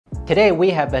Today we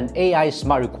have an AI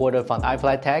smart recorder from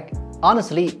iFLYTEK.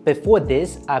 Honestly, before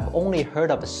this, I've only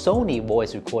heard of Sony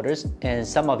voice recorders, and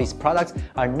some of these products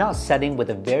are not selling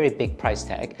with a very big price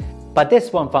tag. But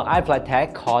this one from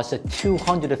iFLYTEK costs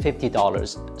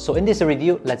 $250. So in this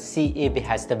review, let's see if it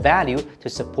has the value to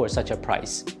support such a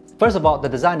price. First of all, the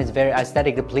design is very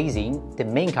aesthetically pleasing. The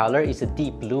main color is a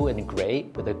deep blue and gray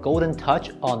with a golden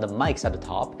touch on the mics at the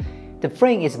top. The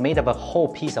frame is made of a whole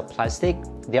piece of plastic.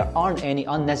 There aren't any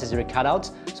unnecessary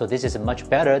cutouts, so this is much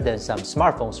better than some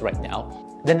smartphones right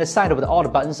now. Then the side with all the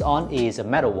buttons on is a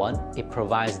metal one. It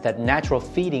provides that natural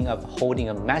feeling of holding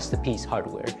a masterpiece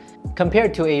hardware.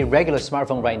 Compared to a regular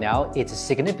smartphone right now, it's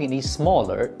significantly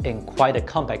smaller and quite a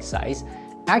compact size.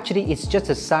 Actually, it's just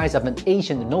the size of an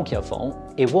Asian Nokia phone.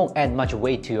 It won't add much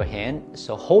weight to your hand,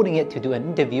 so holding it to do an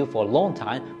interview for a long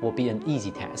time will be an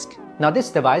easy task. Now this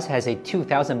device has a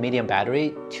 2000 mAh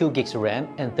battery, 2 gigs RAM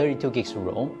and 32 gigs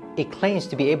ROM. It claims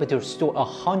to be able to store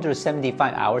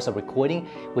 175 hours of recording,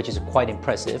 which is quite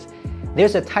impressive.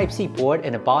 There's a Type-C port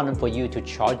and a button for you to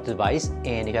charge the device,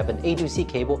 and you have an A to C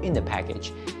cable in the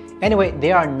package. Anyway,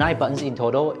 there are 9 buttons in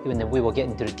total, and we will get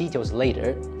into the details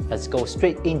later. Let's go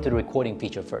straight into the recording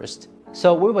feature first.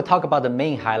 So we will talk about the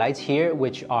main highlights here,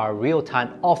 which are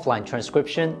real-time offline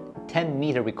transcription,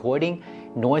 10-meter recording,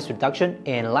 noise reduction,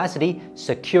 and lastly,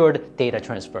 secured data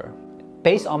transfer.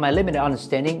 Based on my limited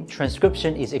understanding,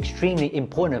 transcription is extremely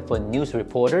important for news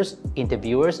reporters,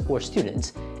 interviewers, or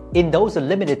students. In those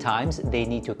limited times, they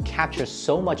need to capture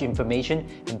so much information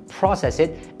and process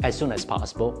it as soon as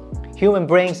possible. Human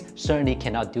brains certainly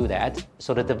cannot do that,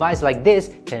 so the device like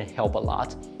this can help a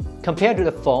lot. Compared to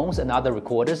the phones and other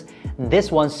recorders,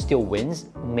 this one still wins,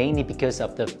 mainly because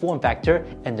of the form factor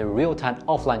and the real-time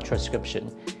offline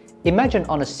transcription. Imagine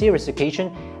on a serious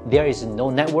occasion, there is no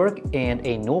network and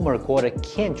a normal recorder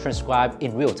can't transcribe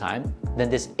in real time, then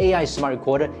this AI smart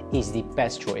recorder is the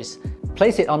best choice.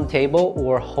 Place it on the table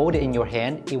or hold it in your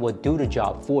hand, it will do the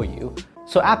job for you.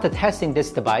 So after testing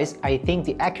this device, I think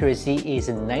the accuracy is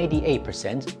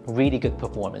 98%, really good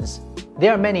performance.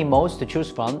 There are many modes to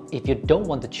choose from. If you don't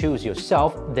want to choose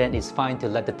yourself, then it's fine to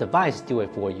let the device do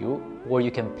it for you, or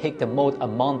you can pick the mode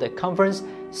among the conference,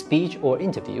 speech, or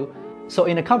interview. So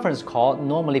in a conference call,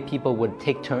 normally people would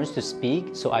take turns to speak,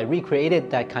 so I recreated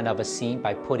that kind of a scene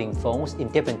by putting phones in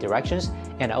different directions,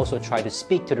 and I also tried to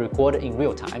speak to the recorder in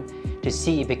real time to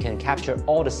see if it can capture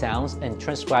all the sounds and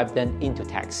transcribe them into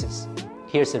texts.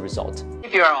 Here's the result.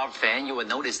 If you're our fan, you will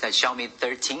notice that Xiaomi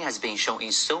 13 has been shown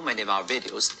in so many of our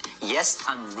videos. Yes,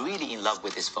 I'm really in love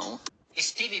with this phone.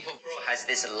 Its CV4 Pro has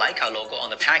this Leica logo on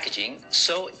the packaging,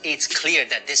 so it's clear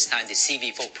that this time the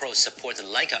CV4 Pro supports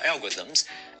Leica algorithms.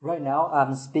 Right now,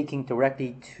 I'm speaking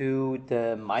directly to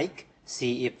the mic,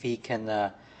 see if he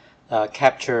can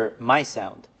capture my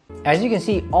sound. As you can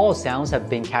see, all sounds have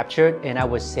been captured, and I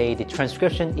would say the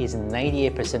transcription is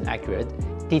 98% accurate.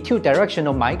 The 2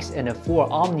 directional mics and the 4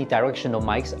 omnidirectional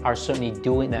mics are certainly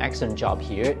doing an excellent job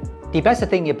here. The best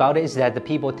thing about it is that the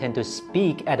people tend to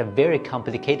speak at a very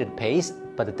complicated pace,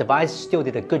 but the device still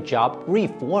did a good job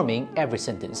reforming every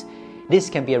sentence. This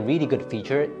can be a really good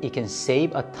feature. It can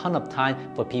save a ton of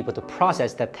time for people to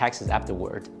process that text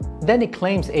afterward. Then it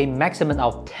claims a maximum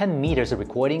of 10 meters of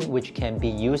recording, which can be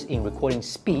used in recording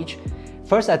speech.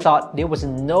 First, I thought there was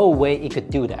no way it could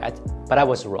do that, but I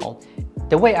was wrong.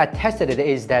 The way I tested it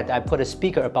is that I put a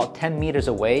speaker about 10 meters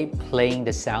away, playing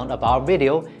the sound of our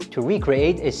video to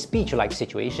recreate a speech-like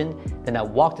situation. Then I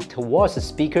walked towards the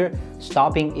speaker,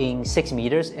 stopping in 6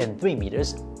 meters and 3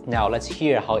 meters. Now let's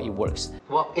hear how it works.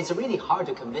 Well, it's really hard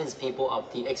to convince people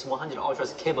of the X100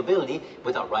 Ultra's capability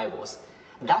without rivals.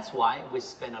 That's why we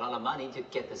spend a lot of money to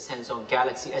get the Samsung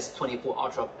Galaxy S24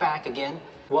 Ultra back again.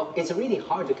 Well, it's really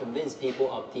hard to convince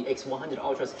people of the X100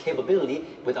 Ultra's capability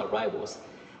without rivals.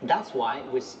 That's why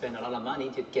we spend a lot of money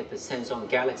to get the Samsung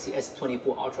Galaxy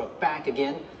S24 Ultra back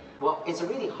again. Well, it's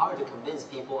really hard to convince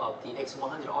people of the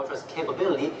X100 Ultra's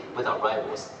capability without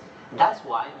rivals. That's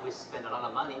why we spend a lot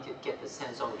of money to get the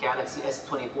Samsung Galaxy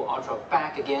S24 Ultra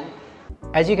back again.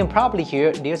 As you can probably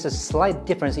hear, there's a slight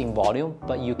difference in volume,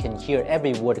 but you can hear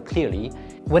every word clearly.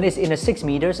 When it's in a 6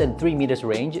 meters and 3 meters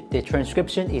range, the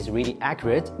transcription is really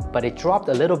accurate, but it dropped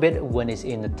a little bit when it's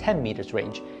in the 10 meters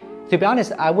range. To be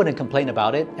honest, I wouldn't complain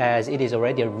about it, as it is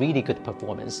already a really good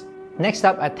performance. Next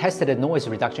up, I tested the noise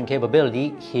reduction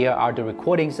capability. Here are the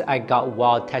recordings I got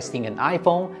while testing an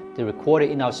iPhone, the recorder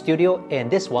in our studio, and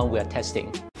this one we are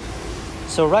testing.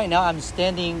 So right now I'm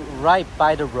standing right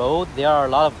by the road. There are a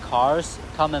lot of cars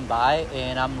coming by,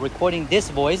 and I'm recording this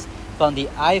voice from the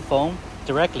iPhone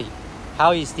directly.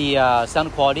 How is the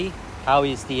sound quality? How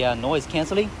is the noise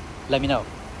cancelling? Let me know.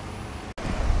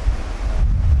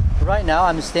 Right now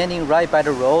I'm standing right by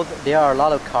the road. There are a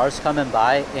lot of cars coming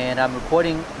by, and I'm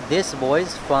recording this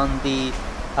voice from the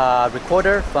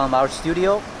recorder from our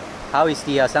studio. How is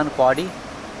the sound quality?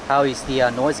 How is the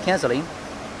noise cancelling?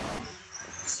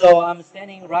 So I'm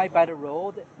standing right by the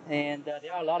road, and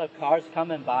there are a lot of cars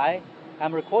coming by.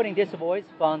 I'm recording this voice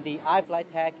from the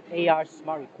iFLYTEK AR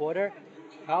smart recorder.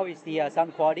 How is the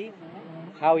sound quality?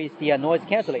 How is the noise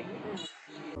cancelling?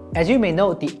 As you may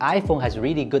know, the iPhone has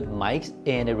really good mics,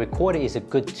 and a recorder is a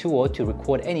good tool to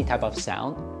record any type of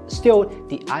sound. Still,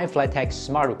 the iFLYTEK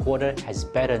smart recorder has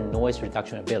better noise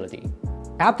reduction ability.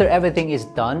 After everything is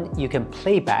done, you can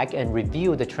play back and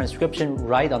review the transcription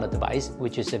right on the device,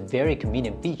 which is a very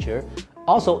convenient feature.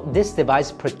 Also, this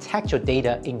device protects your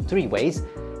data in 3 ways.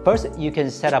 First, you can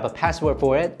set up a password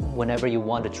for it. Whenever you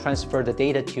want to transfer the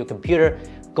data to your computer,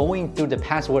 going through the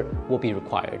password will be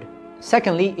required.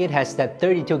 Secondly, it has that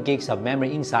 32 gigs of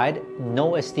memory inside.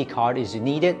 No SD card is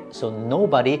needed, so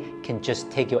nobody can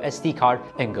just take your SD card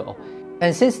and go.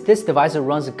 And since this device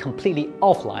runs completely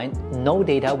offline, no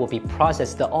data will be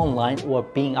processed online or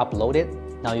being uploaded.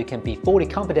 Now you can be fully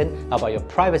confident about your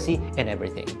privacy and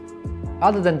everything.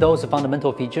 Other than those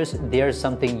fundamental features, there's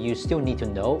something you still need to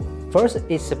know. First,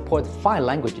 it supports 5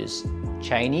 languages: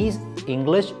 Chinese,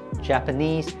 English,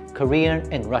 Japanese,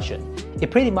 Korean, and Russian. It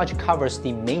pretty much covers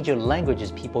the major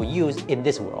languages people use in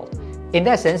this world. In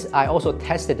that sense, I also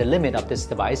tested the limit of this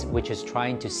device, which is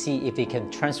trying to see if it can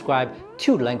transcribe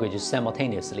 2 languages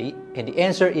simultaneously, and the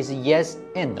answer is yes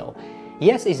and no.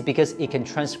 Yes is because it can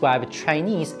transcribe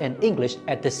Chinese and English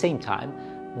at the same time.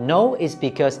 No is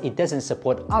because it doesn't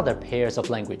support other pairs of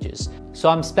languages. So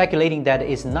I'm speculating that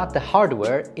it's not the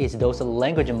hardware, it's those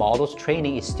language models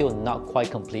training is still not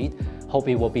quite complete. Hope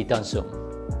it will be done soon.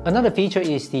 Another feature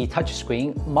is the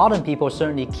touchscreen. Modern people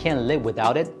certainly can't live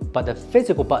without it, but the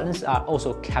physical buttons are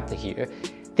also kept here.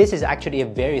 This is actually a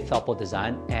very thoughtful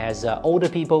design, as older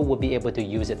people will be able to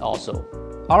use it also.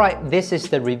 Alright, this is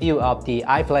the review of the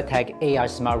iFLYTEK AR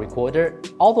Smart Recorder.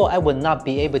 Although I would not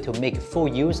be able to make full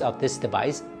use of this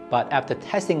device, but after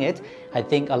testing it, I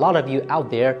think a lot of you out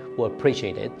there will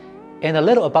appreciate it. And a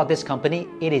little about this company,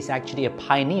 it is actually a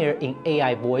pioneer in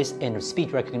AI voice and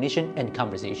speech recognition and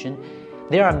conversation.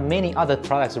 There are many other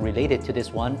products related to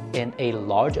this one, and a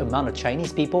large amount of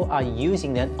Chinese people are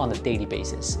using them on a daily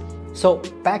basis. So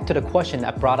back to the question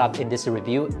I brought up in this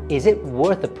review, is it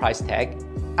worth the price tag?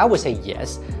 I would say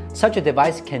yes. Such a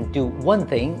device can do one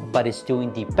thing, but it's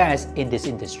doing the best in this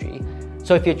industry.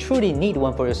 So if you truly need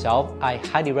one for yourself, I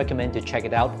highly recommend to check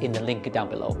it out in the link down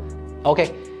below.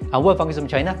 Okay, I'm Wolf from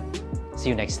Gizmochina. See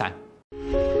you next time.